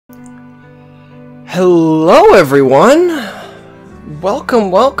Hello everyone!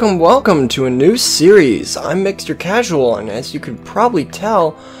 Welcome to a new series. I'm Mixter Casual, and as you could probably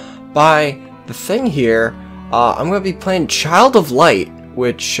tell by the thing here, I'm going to be playing Child of Light,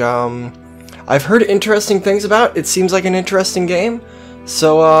 which I've heard interesting things about. It seems like an interesting game,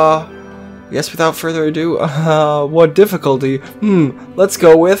 so I guess without further ado, what difficulty? Let's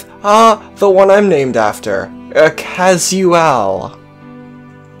go with the one I'm named after, Casual.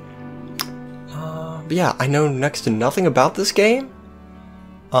 But yeah, I know next to nothing about this game.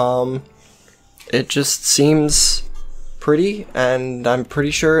 It just seems pretty, and I'm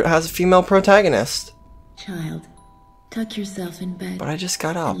pretty sure it has a female protagonist. Child, tuck yourself in bed. But I just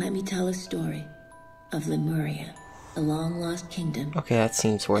got up. And let me tell a story of Lemuria, a long-lost kingdom. Okay, that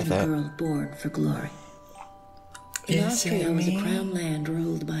seems worth and it. a girl born for glory. In Austria was a crown land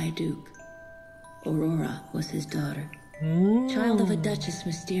ruled by a duke. Aurora was his daughter. Child of a Duchess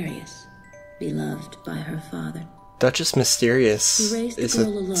Mysterious, beloved by her father. Duchess Mysterious He raised the is girl a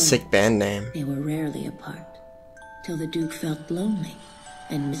alone. sick band name. They were rarely apart, till the duke felt lonely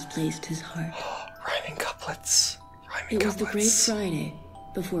and misplaced his heart. Rhyming couplets. It was the Great Friday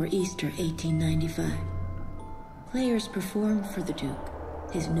before Easter 1895. Players performed for the duke,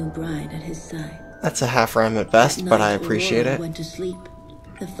 his new bride at his side. That's a half rhyme at best, but I appreciate Aurora it. went to sleep.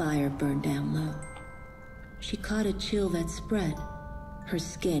 The fire burned down low. She caught a chill that spread. Her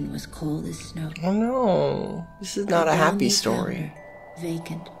skin was cold as snow. Oh no, this is not a happy story.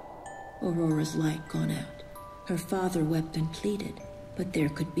 Vacant, Aurora's light gone out. Her father wept and pleaded, but there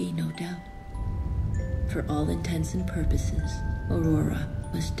could be no doubt. For all intents and purposes, Aurora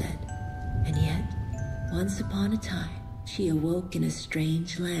was dead. And yet, once upon a time, she awoke in a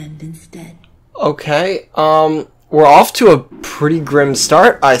strange land instead. Okay, we're off to a pretty grim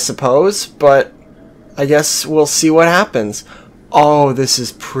start, I suppose, but I guess we'll see what happens. Oh, this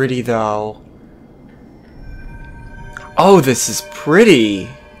is pretty, though. Oh, this is pretty.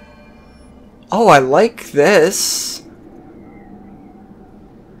 Oh, I like this.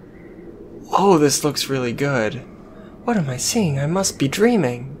 Oh, this looks really good. What am I seeing? I must be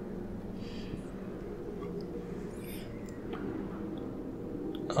dreaming.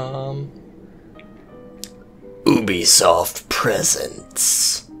 Ubisoft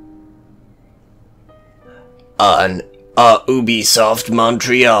presents an Ubisoft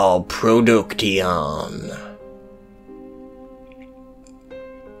Montreal production.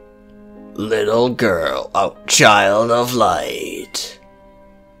 Little girl, Child of Light.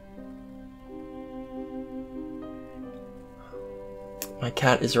 My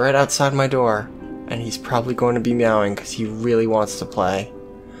cat is right outside my door, and he's probably going to be meowing because he really wants to play.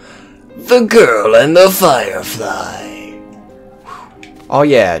 The Girl and the Firefly. Oh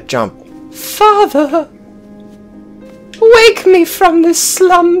yeah, jump. Father! Wake me from this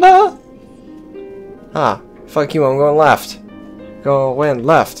slumber! Ah, fuck you, I'm going left. Going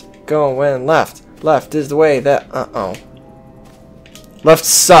left. Going left. Left is the way that... Uh-oh. Left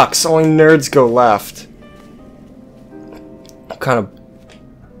sucks. Only nerds go left. What kind of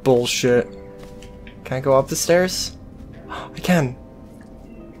bullshit? Can I go up the stairs? I can.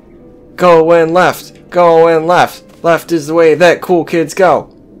 Going left. Going left. Left is the way that cool kids go.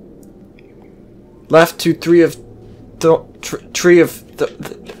 Left to tree of the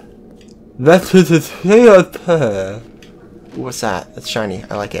what's that? That's shiny.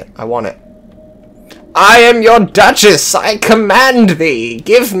 I like it. I want it. I am your Duchess. I command thee.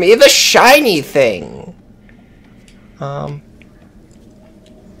 Give me the shiny thing. Okay.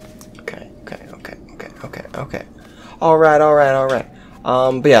 All right.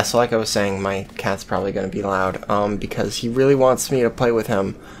 But yeah, so like I was saying, my cat's probably gonna be loud, because he really wants me to play with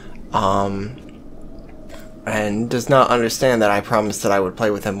him, and does not understand that I promised that I would play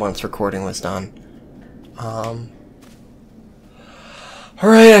with him once recording was done.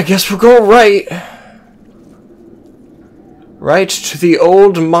 Alright, I guess we'll go right. Right to the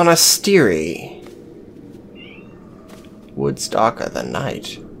old monastery. Woodstock of the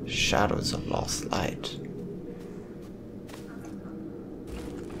night. Shadows of lost light.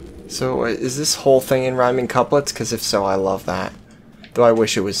 So, is this whole thing in rhyming couplets? Because if so, I love that. Though I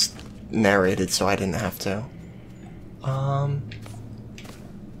wish it was narrated so I didn't have to.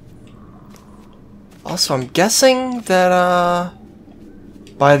 Also, I'm guessing that,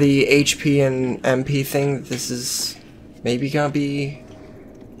 by the HP and MP thing, this is maybe gonna be,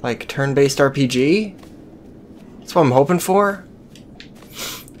 like, turn-based RPG? That's what I'm hoping for.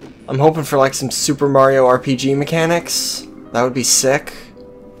 I'm hoping for, like, some Super Mario RPG mechanics. That would be sick.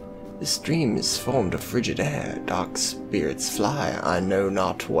 This dream is formed of frigid air. Dark spirits fly, I know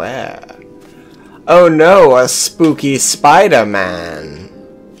not where. Oh no, a spooky Spider-Man.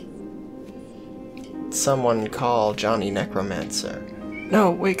 someone call Johnny Necromancer.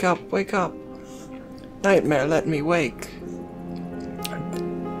 No, wake up, wake up. Nightmare, let me wake.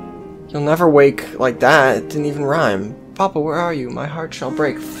 You'll never wake like that. It didn't even rhyme. Papa, where are you? My heart shall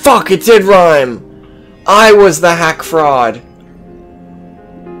break. Fuck, it did rhyme! I was the hack fraud.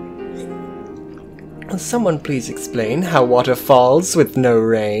 Will someone please explain how water falls with no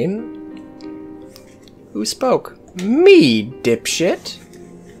rain? Who spoke? Me, dipshit.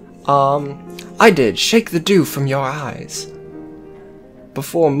 I did. Shake the dew from your eyes.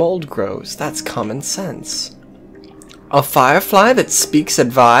 Before mold grows, that's common sense. A firefly that speaks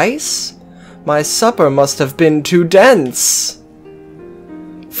advice? My supper must have been too dense.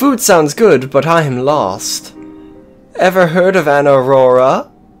 Food sounds good, but I am lost. Ever heard of an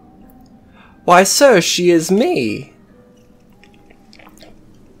Aurora? Why, sir, she is me.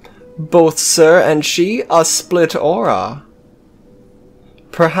 Both sir and she a split aura.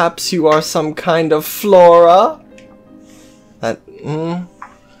 Perhaps you are some kind of flora?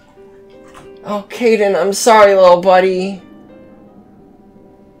 Oh, Caden, I'm sorry, little buddy.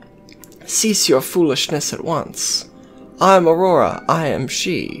 Cease your foolishness at once. I am Aurora, I am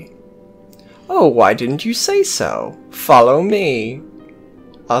she. Oh, why didn't you say so? Follow me.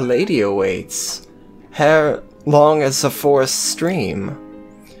 A lady awaits, hair long as a forest stream,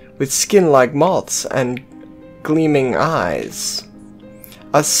 with skin like moths and gleaming eyes.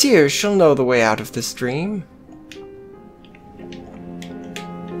 A seer shall know the way out of this dream.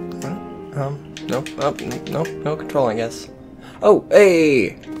 Nope, nope, no control, I guess. Oh,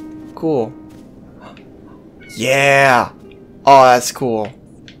 hey! Cool. Yeah! Oh, that's cool.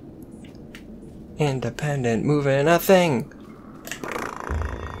 Independent, moving a thing.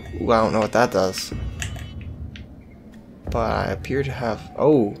 Ooh, I don't know what that does. But I appear to have...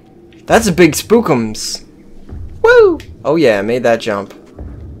 Oh! That's a big spookums! Woo! Oh yeah, I made that jump.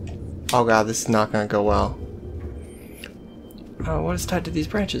 Oh god, this is not gonna go well. What is tied to these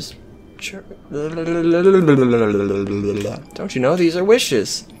branches? Sure. Don't you know these are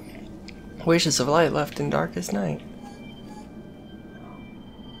wishes? Wishes of light left in darkest night.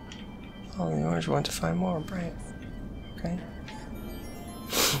 Oh, the orange want to find more bright. Okay.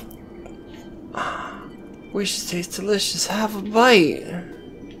 Wishes taste delicious. Have a bite.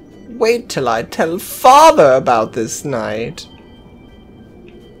 Wait till I tell father about this night.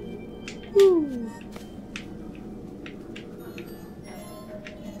 Woo.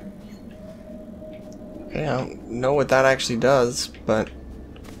 Okay, I don't know what that actually does, but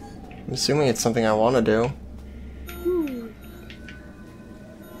I'm assuming it's something I want to do.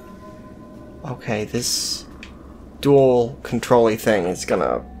 Okay, this dual control-y thing is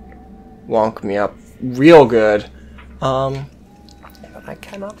gonna wonk me up real good. But I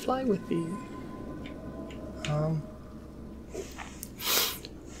cannot fly with these.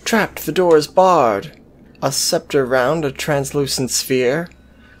 Trapped, the door is barred. A scepter round a translucent sphere.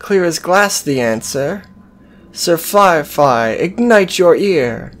 Clear as glass the answer. Sir Firefly, ignite your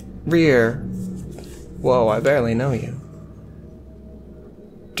rear. Whoa, I barely know you.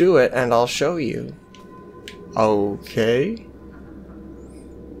 Do it and I'll show you. Okay.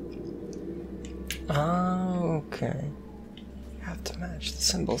 Okay. You have to match the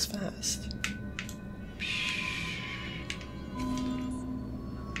symbols fast.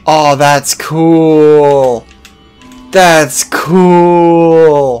 Oh, that's cool! That's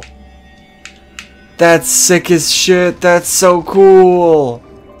cool! That's sick as shit, that's so cool!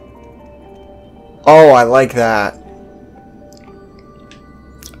 Oh, I like that.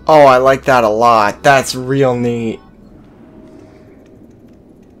 Oh, I like that a lot. That's real neat.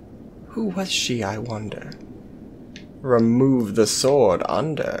 Who was she, I wonder? Remove the sword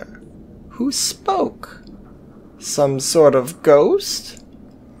under. Who spoke? Some sort of ghost?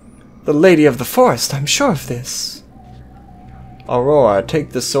 The Lady of the Forest, I'm sure of this. Aurora, take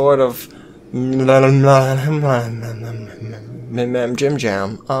the sword of... Jim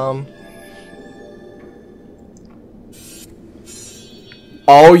Jam.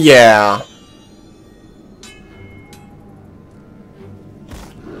 Oh yeah.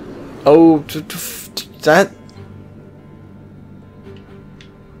 Oh, that.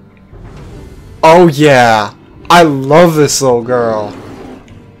 Oh yeah. I love this little girl.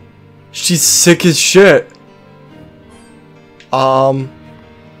 She's sick as shit.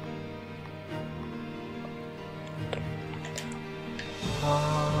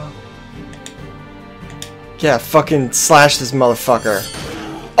 Yeah, fucking slash this motherfucker.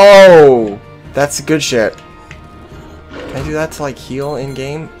 Oh! That's good shit. Can I do that to, like, heal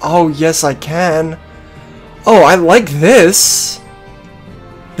in-game? Oh, yes, I can. Oh, I like this.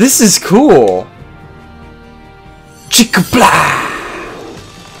 This is cool. Chicka-blah!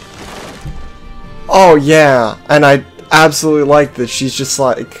 Oh yeah, and I absolutely like that she's just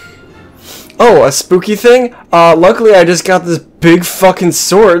like, oh, a spooky thing? Luckily I just got this big fucking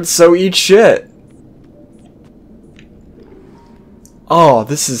sword, so eat shit. Oh,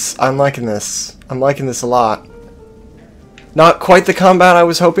 I'm liking this. I'm liking this a lot. Not quite the combat I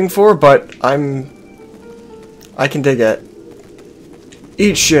was hoping for, but I can dig it.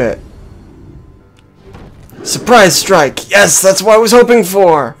 Eat shit. Surprise strike! Yes, that's what I was hoping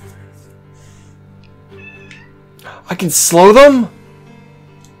for! I can slow them?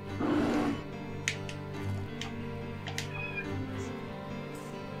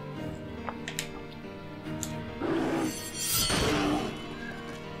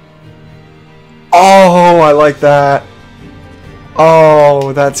 Oh, I like that.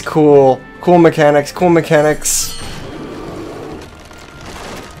 Oh, that's cool. Cool mechanics, cool mechanics.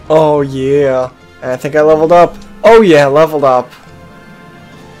 Oh, yeah. And I think I leveled up. Oh, yeah, leveled up.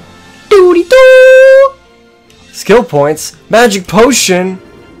 Doody-doo! Skill points. Magic potion.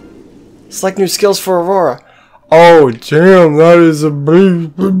 Select new skills for Aurora. Oh, damn, that is a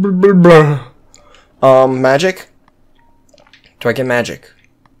magic? Do I get magic?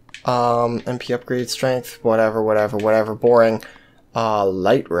 MP upgrade strength, whatever, boring.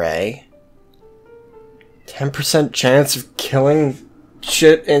 Light ray. 10% chance of killing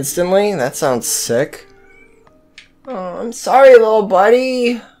shit instantly? That sounds sick. Oh, I'm sorry, little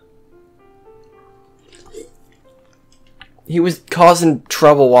buddy. He was causing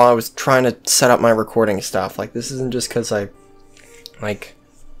trouble while I was trying to set up my recording stuff. Like, this isn't just because I, like,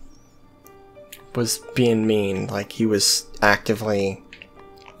 was being mean. Like, he was actively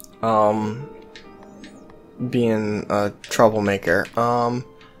being a troublemaker.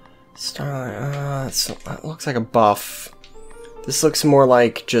 Starlight, that looks like a buff. This looks more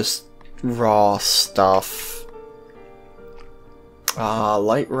like just raw stuff.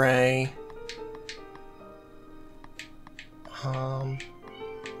 Light ray.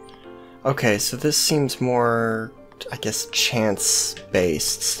 Okay, so this seems more, I guess,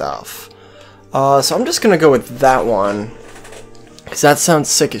 chance-based stuff. So I'm just gonna go with that one. Because that sounds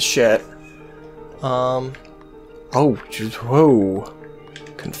sick as shit. Oh, whoa.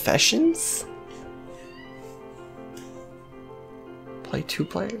 Confessions? Play 2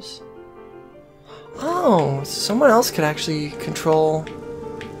 players? Oh, someone else could actually control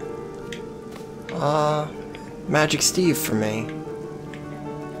Magic Steve for me.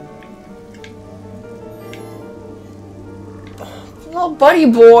 Oh, buddy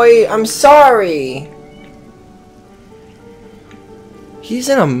boy, I'm sorry. He's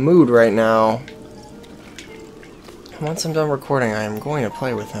in a mood right now. Once I'm done recording, I am going to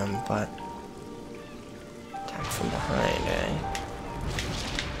play with him, but attack from behind, eh?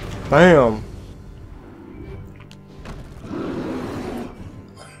 Bam!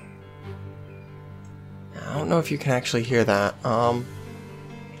 I don't know if you can actually hear that,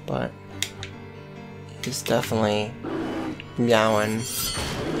 but he's definitely meowing.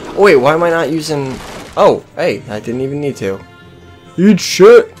 Oh wait, why am I not using... Oh, hey, I didn't even need to. Eat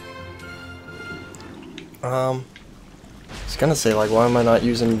shit! I was gonna say, like, why am I not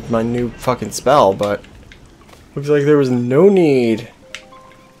using my new fucking spell, but looks like there was no need.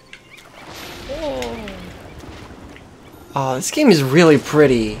 Oh, this game is really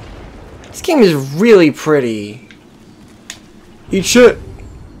pretty. This game is really pretty. Eat shit!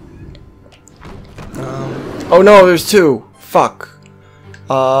 Oh no, there's 2! Fuck.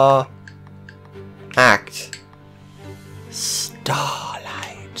 Act.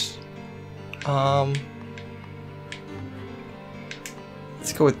 Starlight.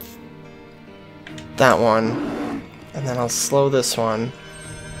 Let's go with that one. And then I'll slow this one.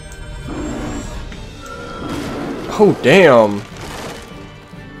 Oh, damn.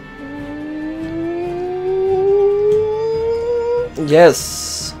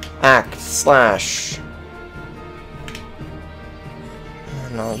 Yes. Act. Slash.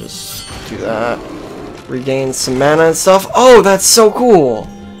 And I'll just do that. Regain some mana and stuff. Oh, that's so cool.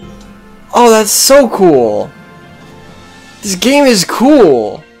 Oh, that's so cool. This game is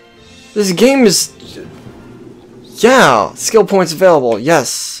cool. This game is... Yeah. Skill points available.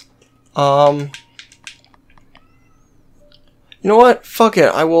 Yes. You know what? Fuck it.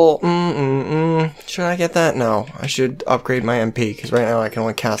 I will... Should I get that? No. I should upgrade my MP, because right now I can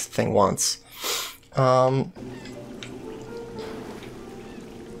only cast the thing once.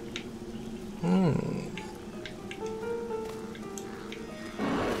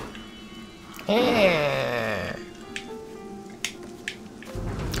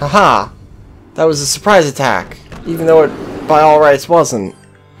 Haha! That was a surprise attack, even though it, by all rights, wasn't.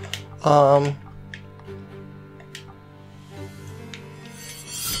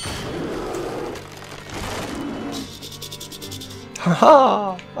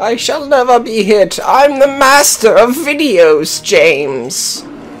 Haha! I shall never be hit. I'm the master of videos, James.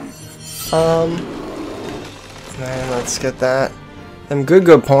 Man, let's get that. Them good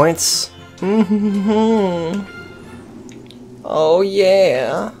points. Oh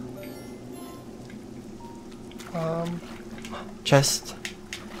yeah. Chest.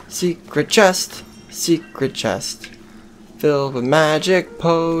 Secret chest. Secret chest. Filled with magic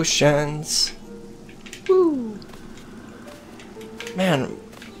potions. Woo. Man,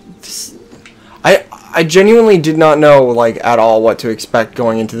 I genuinely did not know, like, at all what to expect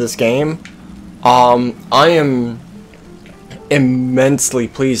going into this game. I am immensely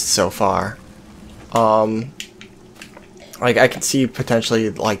pleased so far. Like, I can see potentially,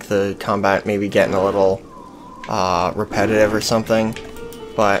 like, the combat maybe getting a little, repetitive or something,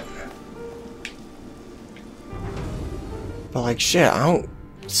 but like, shit,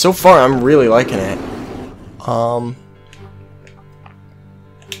 so far, I'm really liking it.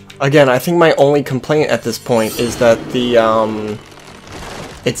 Again, I think my only complaint at this point is that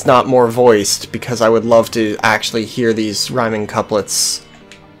it's not more voiced, because I would love to actually hear these rhyming couplets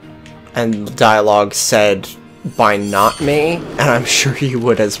and dialogue said by not me, and I'm sure you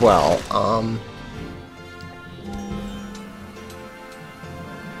would as well.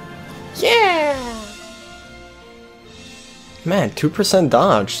 Yeah! Man, 2%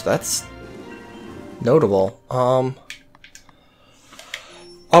 dodge, that's notable.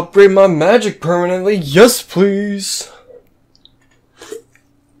 Upgrade my magic permanently? Yes, please!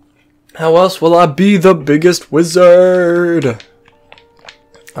 How else will I be the biggest wizard?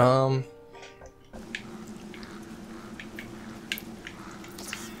 Do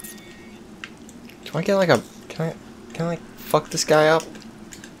I get like a... Can I like fuck this guy up?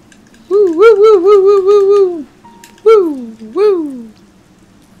 Woo woo woo woo woo woo woo! Woo woo!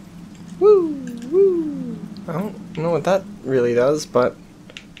 Woo woo! I don't know what that really does, but...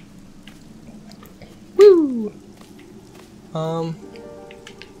 Woo!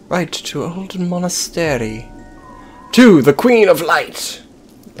 Right to old monastery. To the Queen of Light!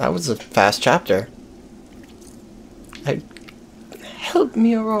 That was a fast chapter. Help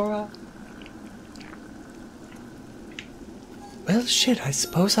me, Aurora. Well, shit, I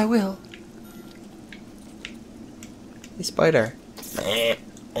suppose I will. Hey, spider.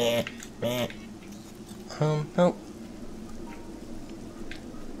 Nope.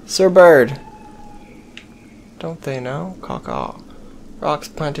 Sir Bird. Don't they know? Caw-caw. Rocks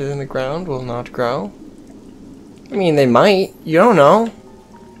planted in the ground will not grow. I mean, they might. You don't know.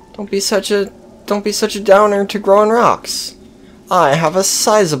 Don't be such a downer to growing rocks. I have a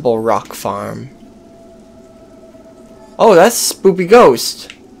sizable rock farm. Oh, that's Spoopy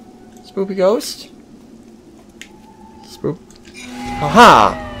Ghost. Spoopy Ghost? Spoop.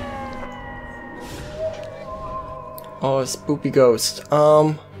 Aha! Oh, Spoopy Ghost.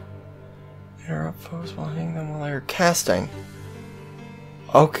 Interrupt foes while hitting them while they're casting.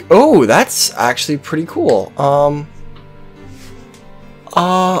 Okay. Oh, that's actually pretty cool.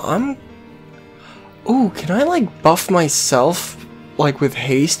 Ooh, can I like buff myself like with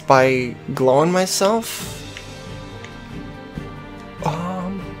haste by glowing myself?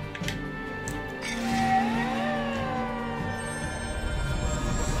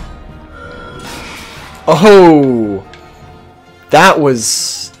 Oh, that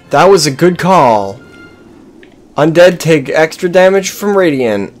was a good call. Undead take extra damage from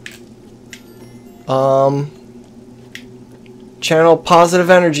Radiant. Channel positive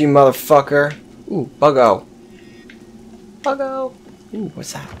energy, motherfucker. Ooh, Buggo. Buggo. Ooh,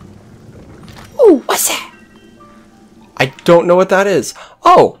 what's that? Ooh, what's that? I don't know what that is.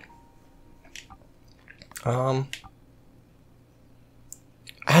 Oh.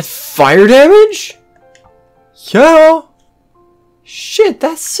 Add fire damage? Yeah. Shit,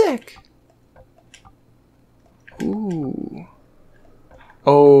 that's sick. Ooh.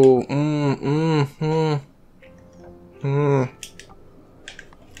 Oh,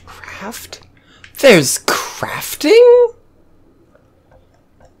 Craft? There's crafting?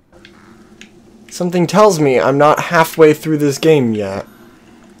 Something tells me I'm not halfway through this game yet.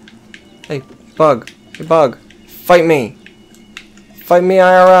 Hey, Bug. Hey, Bug. Fight me. Fight me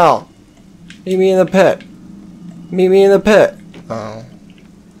IRL. Meet me in the pit. Meet me in the pit. Oh.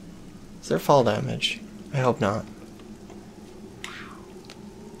 Is there fall damage? I hope not.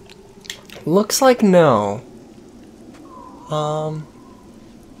 Looks like no. Oh,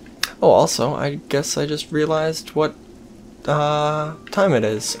 also, I guess I just realized what time it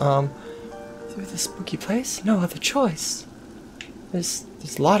is. Through this spooky place? No other choice. There's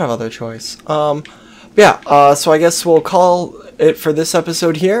a lot of other choice. Yeah, so I guess we'll call it for this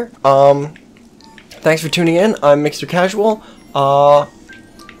episode here. Thanks for tuning in. I'm Mixer Casual.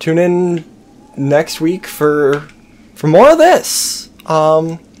 Tune in next week for more of this.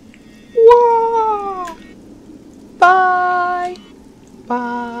 Whoa. Bye.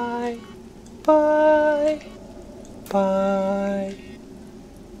 Bye. Bye. Bye.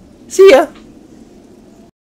 See ya.